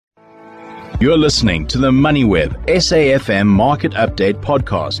You're listening to the MoneyWeb SAFM Market Update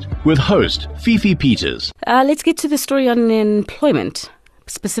podcast with host Fifi Peters. Let's get to the story on employment,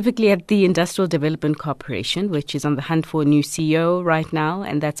 specifically at the Industrial Development Corporation, which is on the hunt for a new CEO right now,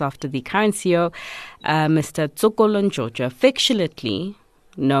 and that's after the current CEO, Mr. Tsokolo Njojo, affectionately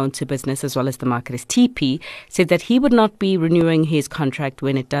known to business as well as the market as TP, said that he would not be renewing his contract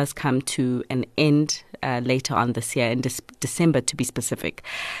when it does come to an end later on this year, in December to be specific.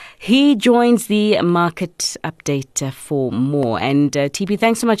 He joins the market update for more. And TP,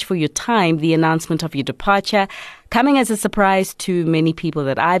 thanks so much for your time. The announcement of your departure coming as a surprise to many people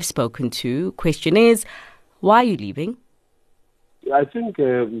that I've spoken to. Question is, why are you leaving? I think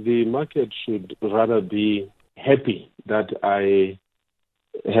the market should rather be happy that I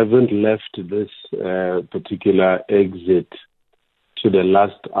haven't left this particular exit to the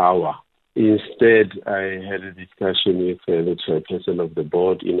last hour. Instead, I had a discussion with the chairperson of the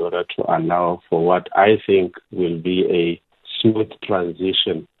board in order to allow for what I think will be a smooth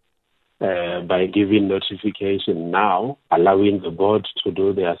transition by giving notification now, allowing the board to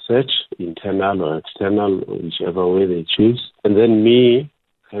do their search, internal or external, whichever way they choose, and then me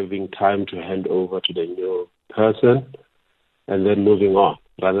having time to hand over to the new person and then moving on,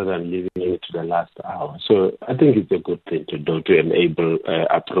 rather than leaving it to the last hour. So I think it's a good thing to do to enable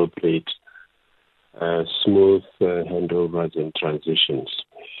appropriate, smooth handovers and transitions.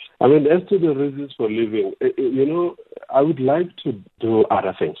 I mean, as to the reasons for leaving, I would like to do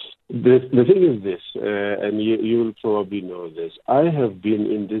other things. The thing is this, and you will probably know this. I have been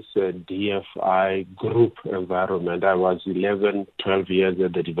in this DFI group environment. I was 11, 12 years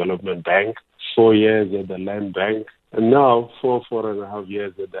at the Development Bank, 4 years at the Land Bank, and now 4.5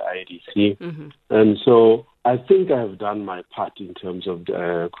 years at the IDC. Mm-hmm. And so I think I have done my part in terms of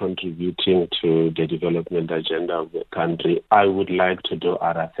contributing to the development agenda of the country. I would like to do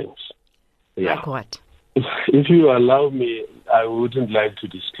other things. Yeah. Like what? If you allow me, I wouldn't like to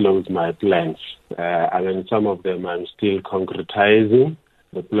disclose my plans. Some of them I'm still concretizing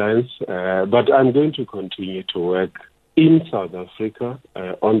the plans, but I'm going to continue to work in South Africa,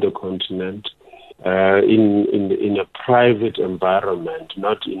 on the continent, in a private environment,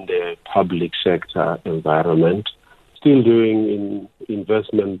 not in the public sector environment, still doing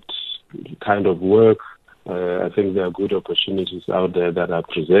investment kind of work. I think there are good opportunities out there that are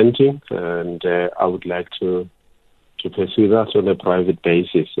presenting, and I would like to pursue that on a private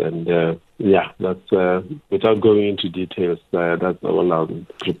basis. And that's without going into details, that's all I'm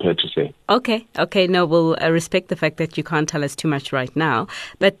prepared to say. Okay. No, we'll respect the fact that you can't tell us too much right now.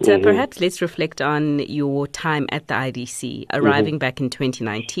 But perhaps let's reflect on your time at the IDC. Arriving back in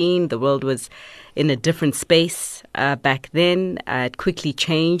 2019, the world was in a different space back then. It quickly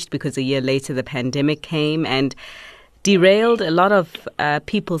changed because a year later the pandemic came and derailed a lot of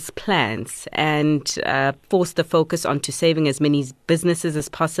people's plans and forced the focus onto saving as many businesses as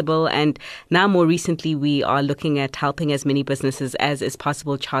possible. And now more recently, we are looking at helping as many businesses as is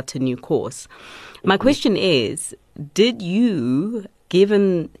possible chart a new course. My question is, did you,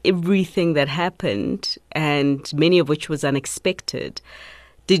 given everything that happened and many of which was unexpected,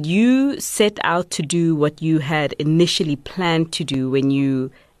 did you set out to do what you had initially planned to do when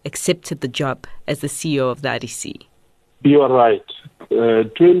you accepted the job as the CEO of the IDC? You are right.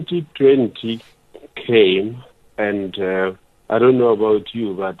 2020 came, and I don't know about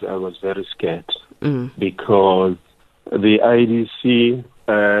you, but I was very scared because the IDC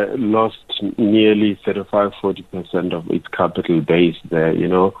lost nearly 35-40% of its capital base there.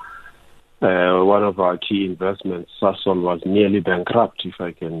 One of our key investments, Sasol, was nearly bankrupt, if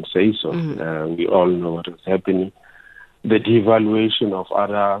I can say so. We all know what was happening. The devaluation of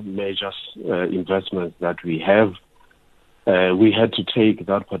other major investments that we have. We had to take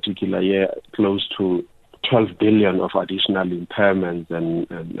that particular year close to 12 billion of additional impairments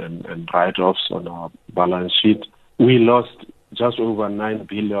and write-offs on our balance sheet. We lost just over 9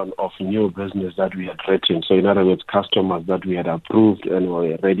 billion of new business that we had written. So in other words, customers that we had approved and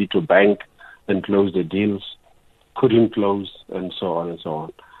were ready to bank and close the deals, couldn't close, and so on and so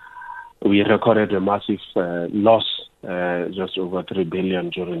on. We recorded a massive loss, just over 3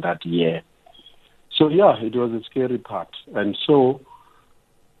 billion during that year. So, it was a scary part. And so,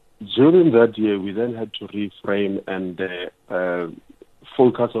 during that year, we then had to reframe and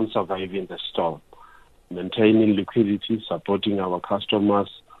focus on surviving the storm, maintaining liquidity, supporting our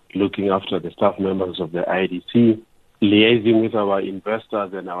customers, looking after the staff members of the IDC, liaising with our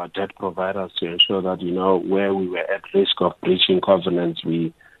investors and our debt providers to ensure that, where we were at risk of breaching covenants,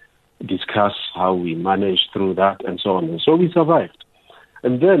 we discuss how we manage through that and so on. And so we survived.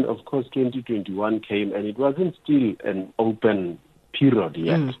 And then, of course, 2021 came, and it wasn't still an open period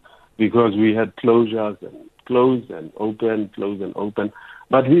yet because we had closures and close and open, close and open.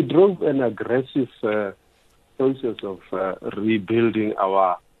 But we drove an aggressive process of rebuilding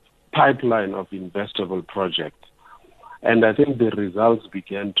our pipeline of investable projects. And I think the results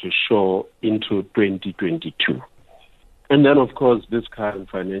began to show into 2022. And then, of course, this current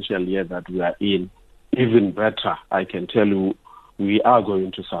financial year that we are in, even better, I can tell you, we are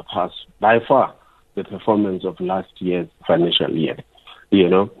going to surpass by far the performance of last year's financial year,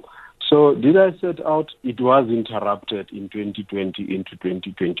 So did I set out? It was interrupted in 2020 into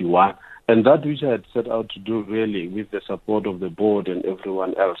 2021. And that which I had set out to do really with the support of the board and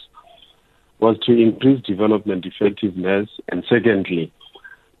everyone else was to increase development effectiveness, and secondly,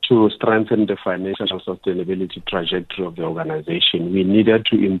 to strengthen the financial sustainability trajectory of the organization. We needed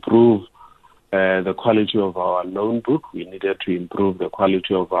to improve the quality of our loan book. We needed to improve the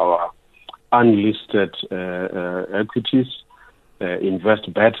quality of our unlisted equities,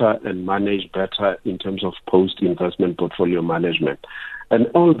 invest better and manage better in terms of post-investment portfolio management. And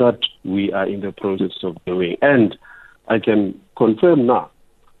all that we are in the process of doing. And I can confirm now,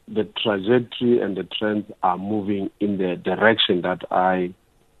 the trajectory and the trends are moving in the direction that I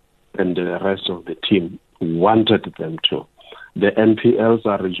and the rest of the team wanted them to. The NPLs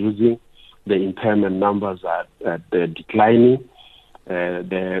are reducing, the impairment numbers are declining,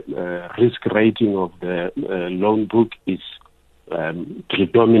 the risk rating of the loan book is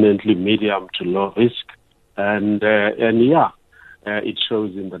predominantly medium to low risk, and it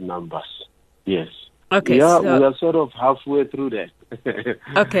shows in the numbers. Yes. Okay. We are sort of halfway through that.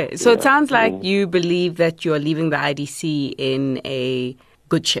 Okay. So it sounds like you believe that you're leaving the IDC in a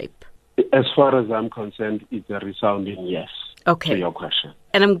good shape. As far as I'm concerned, it's a resounding yes to your question.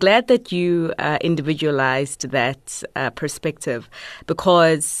 And I'm glad that you individualized that perspective,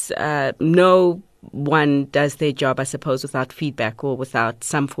 because no one does their job, I suppose, without feedback or without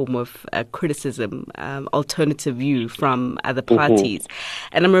some form of criticism, alternative view from other parties.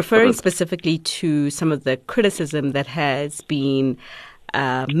 And I'm referring specifically to some of the criticism that has been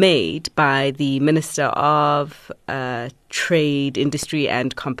made by the Minister of Trade, Industry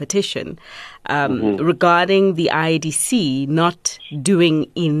and Competition regarding the IDC not doing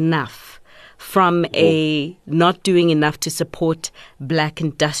enough, from a not doing enough to support black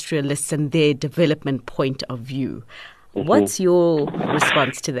industrialists and their development point of view. What's your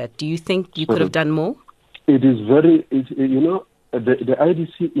response to that? Do you think you could have done more? It is the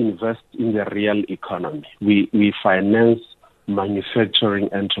IDC invests in the real economy. We finance manufacturing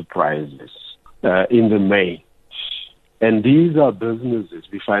enterprises in the main. And these are businesses.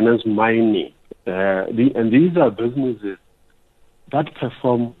 We finance mining. And these are businesses that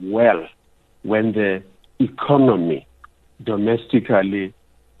perform well when the economy, domestically,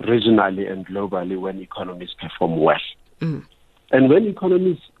 regionally, and globally, when economies perform well. And when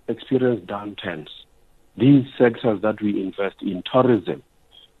economies experience downturns, these sectors that we invest in, tourism,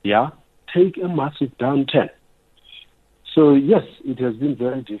 take a massive downturn. So yes, it has been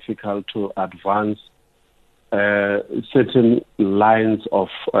very difficult to advance certain lines of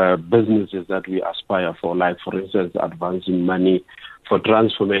businesses that we aspire for, like, for instance, advancing money for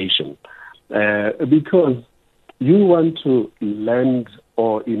transformation. Because you want to lend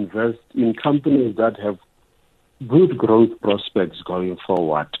or invest in companies that have good growth prospects going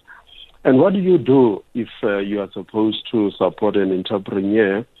forward. And what do you do if you are supposed to support an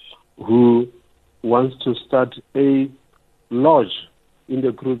entrepreneur who wants to start a lodge in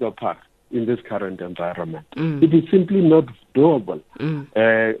the cruiser park in this current environment? It is simply not doable.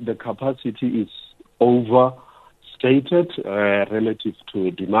 The capacity is overstated relative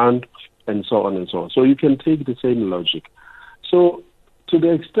to demand, and so on and so on. So you can take the same logic. So to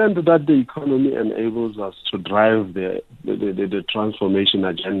the extent that the economy enables us to drive the transformation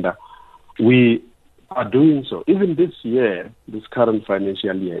agenda, we are doing so. Even this year, this current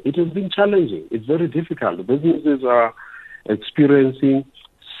financial year, it has been challenging. It's very difficult. Businesses are experiencing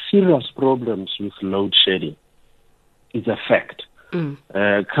serious problems with load shedding. It's a fact.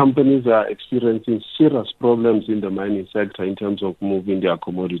 Companies are experiencing serious problems in the mining sector in terms of moving their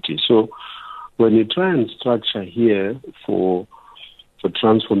commodities. So when you try and structure here for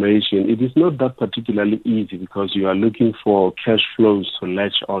transformation, it is not that particularly easy, because you are looking for cash flows to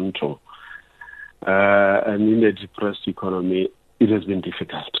latch onto. And in a depressed economy, it has been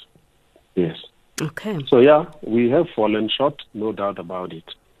difficult. Yes. Okay. So we have fallen short, no doubt about it.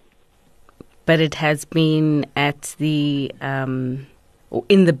 But it has been at the, or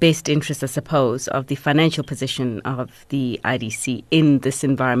in the best interest, I suppose, of the financial position of the IDC in this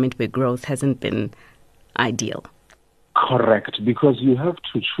environment where growth hasn't been ideal. Correct, because you have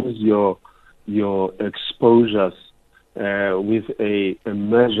to choose your exposures with a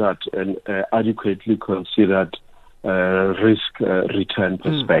measured and adequately considered risk return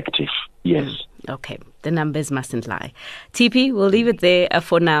perspective. Yes. Okay, the numbers mustn't lie. TP, we'll leave it there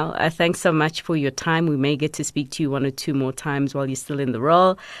for now. Thanks so much for your time. We may get to speak to you one or two more times while you're still in the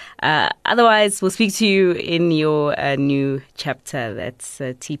role. Otherwise, we'll speak to you in your new chapter. That's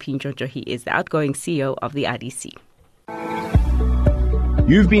TP Ntshontsho. He is the outgoing CEO of the IDC.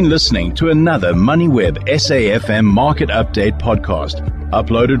 You've been listening to another MoneyWeb SAFM Market Update podcast,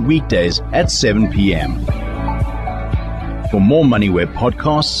 uploaded weekdays at 7 p.m. For more MoneyWeb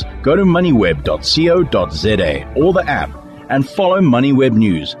podcasts, go to moneyweb.co.za or the app and follow MoneyWeb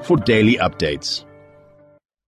News for daily updates.